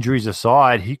 injuries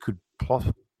aside, he could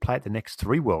play at the next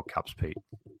 3 World Cups, Pete.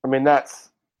 I mean, that's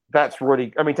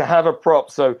really, to have a prop.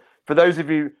 So for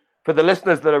the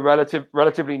listeners that are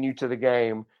relatively new to the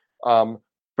game,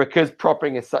 because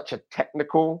propping is such a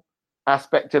technical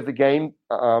aspect of the game,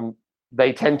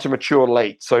 they tend to mature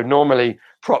late. So normally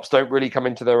props don't really come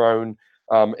into their own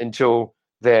until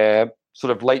they're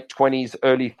sort of late 20s,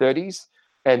 early 30s.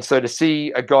 And so to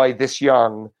see a guy this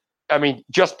young, I mean,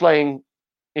 just playing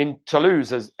in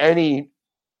Toulouse as any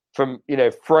from,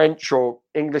 French or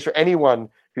English or anyone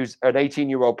who's an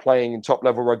 18-year-old playing in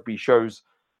top-level rugby shows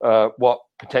what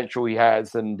potential he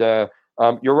has. And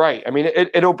you're right. I mean,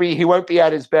 he won't be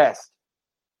at his best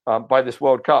by this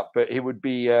World Cup, but he would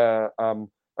be a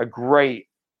great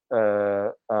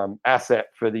asset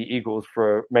for the Eagles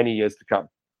for many years to come.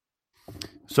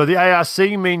 So the ARC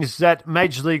means that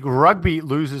Major League Rugby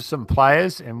loses some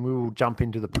players, and we will jump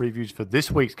into the previews for this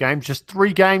week's game. Just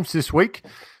 3 games this week,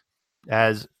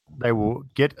 as they will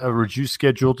get a reduced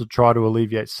schedule to try to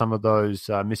alleviate some of those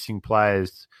missing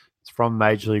players from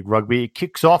Major League Rugby. It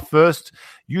kicks off first,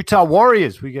 Utah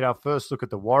Warriors. We get our first look at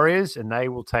the Warriors, and they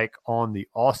will take on the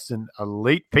Austin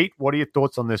Elite. Pete, what are your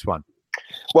thoughts on this one?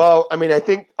 Well, I mean, I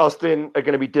think Austin are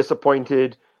going to be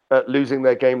disappointed at losing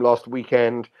their game last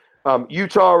weekend.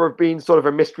 Utah have been sort of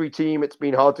a mystery team. It's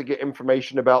been hard to get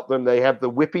information about them. They have the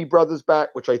Whippy brothers back,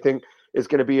 which I think is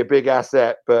going to be a big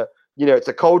asset. But, it's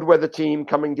a cold weather team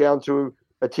coming down to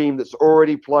a team that's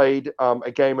already played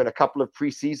a game in a couple of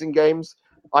preseason games.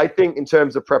 I think in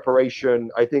terms of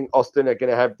preparation, I think Austin are going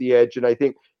to have the edge. And I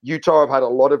think Utah have had a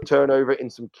lot of turnover in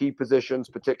some key positions,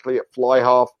 particularly at fly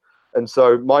half. And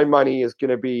so my money is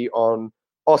going to be on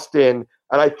Austin.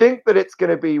 And I think that it's going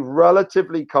to be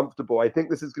relatively comfortable. I think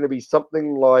this is going to be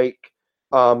something like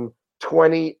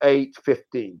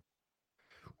 28-15.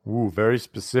 Ooh, very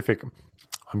specific.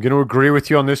 I'm going to agree with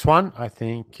you on this one. I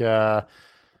think the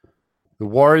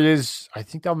Warriors, I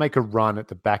think they'll make a run at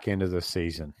the back end of the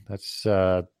season.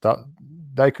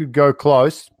 They could go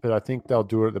close, but I think they'll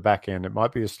do it at the back end. It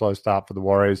might be a slow start for the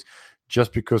Warriors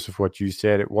just because of what you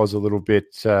said. It was a little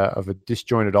bit of a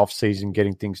disjointed offseason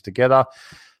getting things together.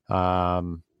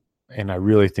 And I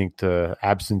really think the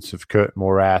absence of Kurt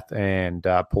Morath and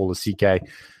Paul Asike,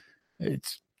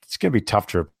 it's going to be tough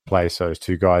to replace those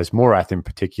two guys, Morath in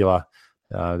particular.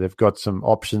 They've got some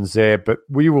options there, but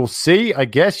we will see. I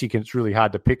guess it's really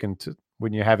hard to pick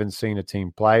when you haven't seen a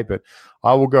team play, but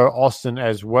I will go Austin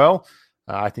as well.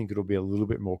 I think it'll be a little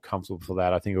bit more comfortable for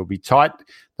that. I think it'll be tight.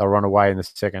 They'll run away in the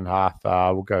second half.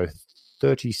 We'll go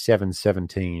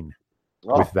 37-17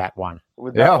 with that one.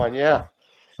 With that one, yeah.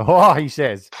 Oh, he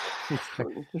says.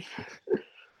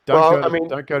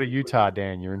 Don't go to Utah,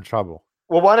 Dan. You're in trouble.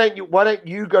 Well, why don't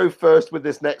you go first with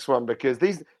this next one, because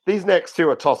these next two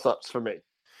are toss-ups for me.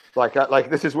 Like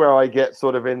this is where I get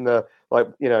sort of in the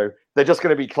they're just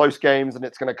going to be close games, and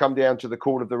it's going to come down to the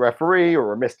call of the referee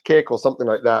or a missed kick or something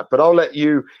like that. But I'll let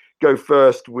you go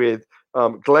first with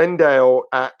Glendale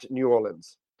at New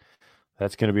Orleans.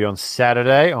 That's going to be on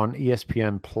Saturday on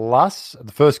ESPN Plus.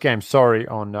 The first game,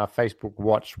 on Facebook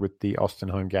Watch with the Austin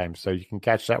home game. So you can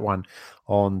catch that one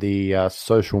on the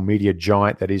social media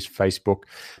giant that is Facebook.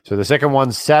 So the second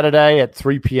one's Saturday at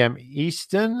 3 p.m.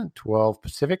 Eastern, 12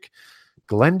 Pacific.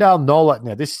 Glendale Nola.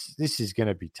 Now this is going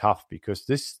to be tough because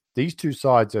these two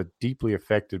sides are deeply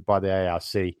affected by the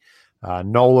ARC.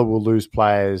 Nola will lose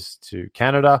players to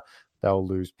Canada. They'll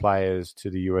lose players to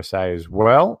the USA as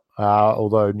well.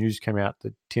 Although news came out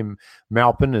that Tim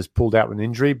Malpin has pulled out with an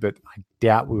injury, but I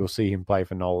doubt we will see him play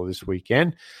for Nola this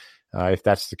weekend, if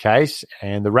that's the case.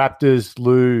 And the Raptors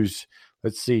lose,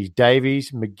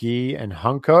 Davies, McGee, and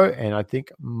Hunko, and I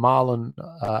think Marlon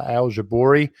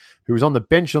Al-Jabori, who was on the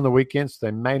bench on the weekend, so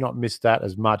they may not miss that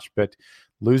as much. But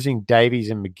losing Davies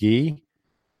and McGee,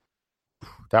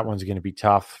 that one's going to be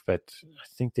tough, but I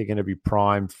think they're going to be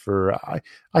primed for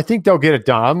I think they'll get it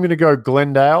done. I'm going to go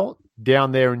Glendale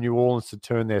down there in New Orleans to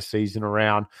turn their season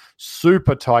around.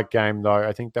 Super tight game, though.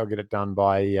 I think they'll get it done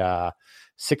by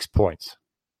 6 points.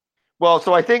 Well,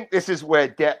 so I think this is where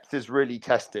depth is really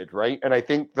tested, right? And I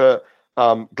think that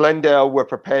Glendale were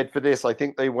prepared for this. I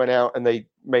think they went out and they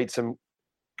made some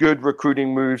good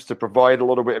recruiting moves to provide a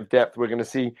little bit of depth. We're going to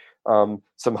see some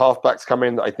halfbacks come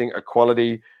in that I think are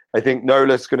quality. I think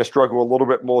Nola's going to struggle a little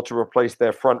bit more to replace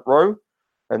their front row.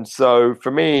 And so for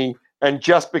me, and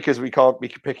just because we can't be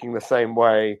picking the same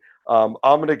way, I'm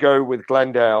going to go with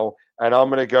Glendale, and I'm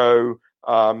going to go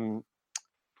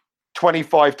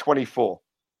 25-24.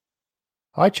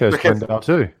 I chose Glendale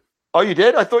too. Oh, you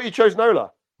did? I thought you chose Nola.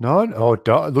 No. Oh,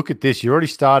 look at this. You're already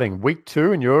starting. Week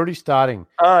 2, and you're already starting.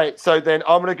 All right. So then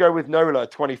I'm going to go with Nola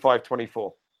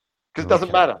 25-24. Because it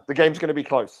doesn't matter. The game's going to be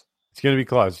close. It's going to be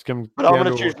close. But I'm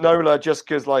going to choose Nola just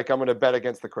because, I'm going to bet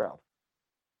against the crowd.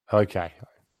 Okay.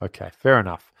 Okay, fair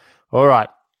enough. All right.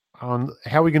 How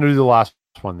are we going to do the last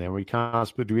one then? We can't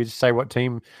split. Do we just say what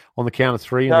team on the count of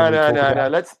three? And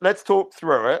No. Let's talk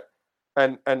through it,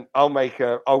 and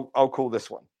I'll call this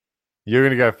one. You're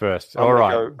going to go first.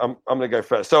 I'm going to go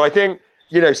first. So I think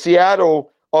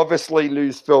Seattle obviously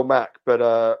lose Phil Mack, but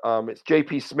it's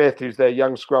JP Smith who's their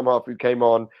young scrum half who came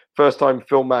on. First time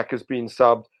Phil Mack has been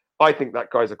subbed. I think that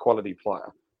guy's a quality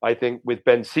player. I think with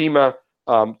Ben Seamer,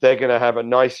 they're going to have a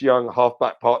nice young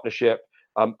halfback partnership.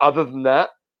 Other than that,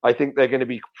 I think they're going to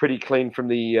be pretty clean from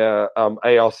the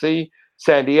ARC.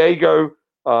 San Diego,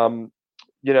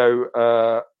 these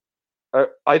are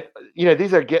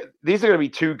going to be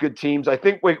two good teams. I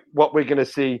think what we're going to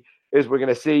see is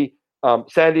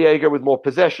San Diego with more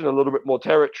possession, a little bit more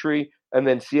territory, and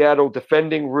then Seattle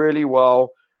defending really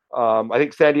well. I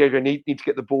think San Diego need to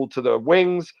get the ball to the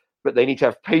wings, but they need to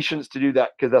have patience to do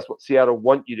that because that's what Seattle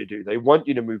want you to do. They want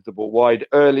you to move the ball wide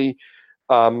early.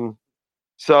 I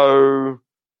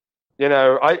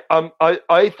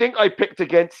think I picked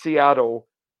against Seattle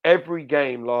every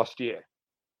game last year,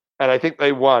 and I think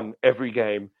they won every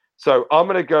game. So I'm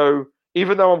going to go,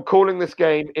 even though I'm calling this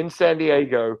game in San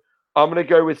Diego, I'm going to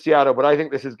go with Seattle, but I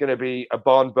think this is going to be a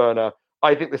barn burner.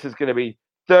 I think this is going to be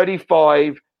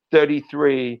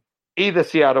 35-33, either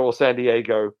Seattle or San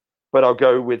Diego, but I'll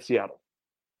go with Seattle.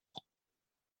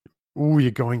 Ooh,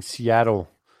 you're going Seattle.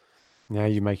 Now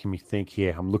you're making me think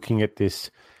here. I'm looking at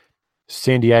this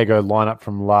San Diego lineup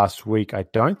from last week. I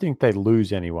don't think they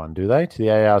lose anyone, do they, to the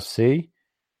ARC?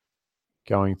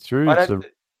 Going through.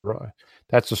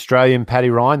 That's Australian Paddy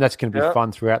Ryan. That's going to be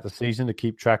fun throughout the season to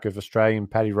keep track of Australian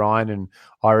Paddy Ryan and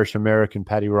Irish-American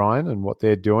Paddy Ryan and what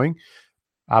they're doing.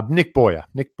 Nick Boyer.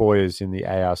 Nick Boyer's in the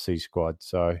ARC squad.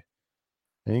 So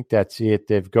I think that's it.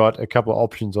 They've got a couple of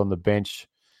options on the bench.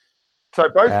 So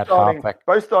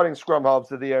both starting scrum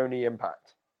halves are the only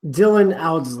impact. Dylan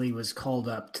Owdsley was called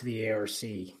up to the ARC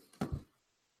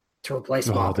to replace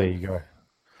Maupin. Oh, there you go.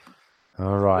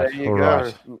 All right. There you go.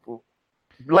 Right.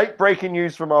 Late breaking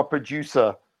news from our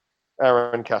producer,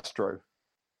 Aaron Castro.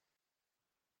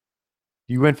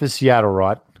 You went for Seattle,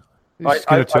 right? This is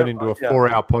going to turn into a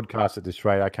 4-hour podcast at this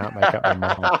rate. I can't make up my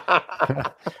mind.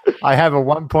 I have a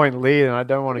 1-point lead, and I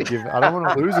don't want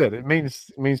to lose it. It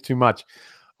means too much.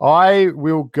 I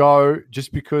will go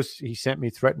just because he sent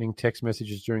me threatening text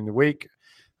messages during the week.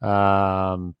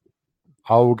 I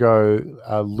will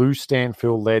go Lou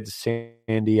Stanfield-led San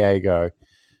Diego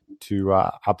to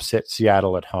upset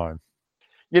Seattle at home.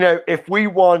 If we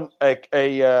want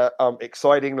a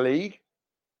exciting league,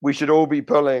 we should all be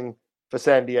pulling for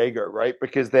San Diego, right?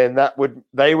 Because then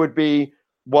they would be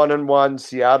 1-1.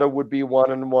 Seattle would be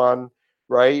 1-1,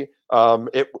 right?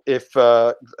 If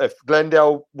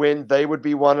Glendale win, they would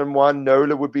be 1-1.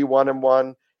 NOLA would be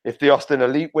 1-1. If the Austin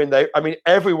Elite win,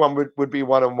 everyone would be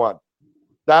 1-1.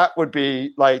 That would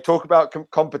be talk about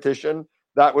competition.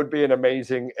 That would be an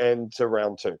amazing end to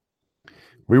round 2.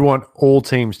 We want all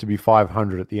teams to be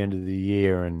 500 at the end of the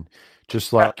year, and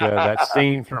just like that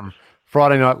scene from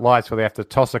Friday Night Lights where they have to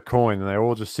toss a coin and they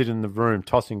all just sit in the room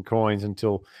tossing coins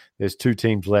until there's 2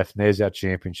 teams left and there's our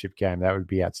championship game. That would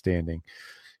be outstanding.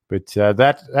 But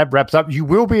that wraps up. You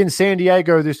will be in San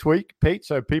Diego this week, Pete.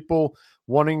 So people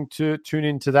wanting to tune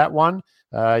into that one,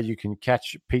 you can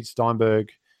catch Pete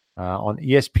Steinberg on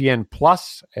ESPN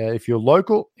Plus. If you're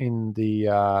local in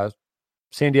the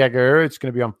San Diego area, it's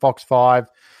going to be on Fox 5.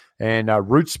 And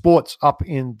Root Sports up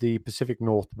in the Pacific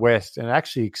Northwest, and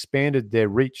actually expanded their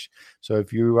reach. So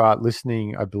if you are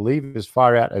listening, I believe as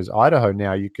far out as Idaho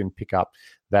now, you can pick up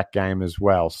that game as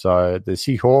well. So the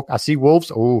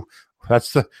Seawolves. Oh,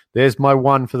 there's my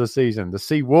one for the season. The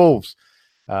Seawolves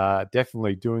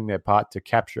definitely doing their part to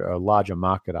capture a larger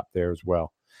market up there as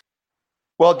well.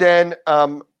 Well, Dan,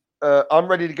 I'm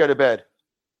ready to go to bed.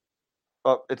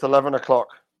 Oh, it's 11 o'clock.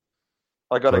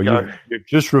 I got to go. You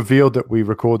just revealed that we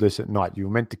record this at night. You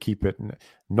were meant to keep it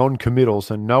non-committal,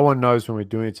 so no one knows when we're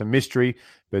doing it. It's a mystery,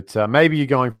 but maybe you're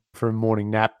going for a morning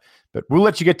nap. But we'll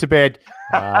let you get to bed.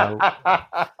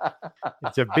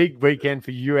 It's a big weekend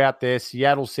for you out there,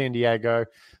 Seattle, San Diego.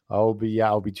 I'll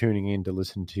be tuning in to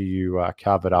listen to you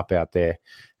carve it up out there.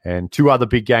 And 2 other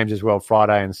big games as well,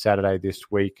 Friday and Saturday this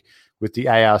week, with the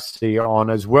ARC on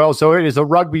as well. So it is a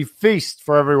rugby feast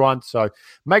for everyone. So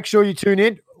make sure you tune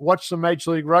in, watch some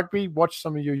Major League Rugby, watch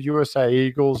some of your USA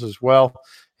Eagles as well.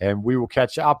 And we will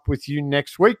catch up with you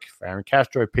next week. For Aaron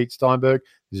Castro, Pete Steinberg,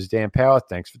 this is Dan Power.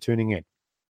 Thanks for tuning in.